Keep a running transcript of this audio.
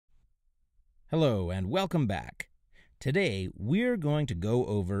Hello and welcome back. Today, we're going to go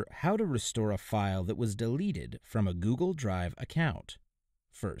over how to restore a file that was deleted from a Google Drive account.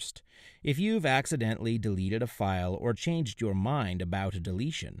 First, if you've accidentally deleted a file or changed your mind about a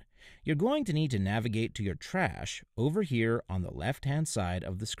deletion, you're going to need to navigate to your trash over here on the left-hand side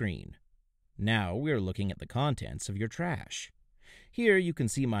of the screen. Now we're looking at the contents of your trash. Here you can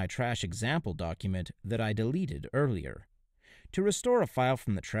see my trash example document that I deleted earlier. To restore a file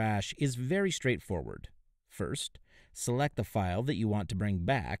from the trash is very straightforward. First, select the file that you want to bring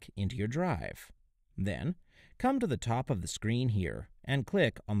back into your drive. Then, come to the top of the screen here and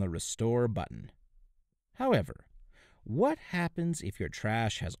click on the Restore button. However, what happens if your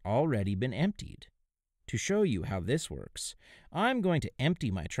trash has already been emptied? To show you how this works, I'm going to empty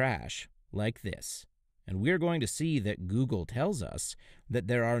my trash like this, and we're going to see that Google tells us that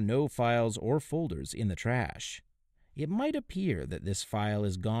there are no files or folders in the trash. It might appear that this file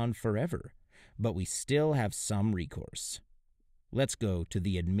is gone forever, but we still have some recourse. Let's go to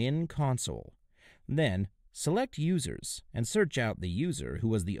the admin console. Then, select Users and search out the user who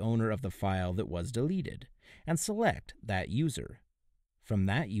was the owner of the file that was deleted, and select that user. From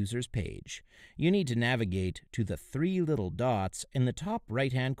that user's page, you need to navigate to the three little dots in the top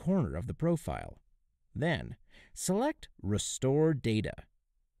right-hand corner of the profile. Then, select Restore Data.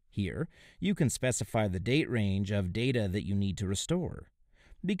 Here, you can specify the date range of data that you need to restore.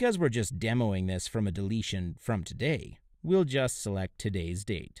 Because we're just demoing this from a deletion from today, we'll just select today's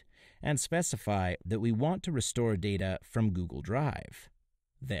date and specify that we want to restore data from Google Drive.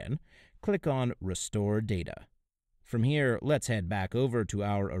 Then, click on Restore Data. From here, let's head back over to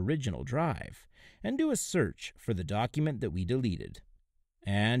our original drive and do a search for the document that we deleted.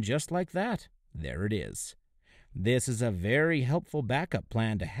 And just like that, there it is. This is a very helpful backup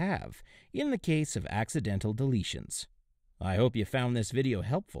plan to have in the case of accidental deletions. I hope you found this video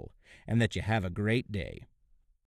helpful and that you have a great day.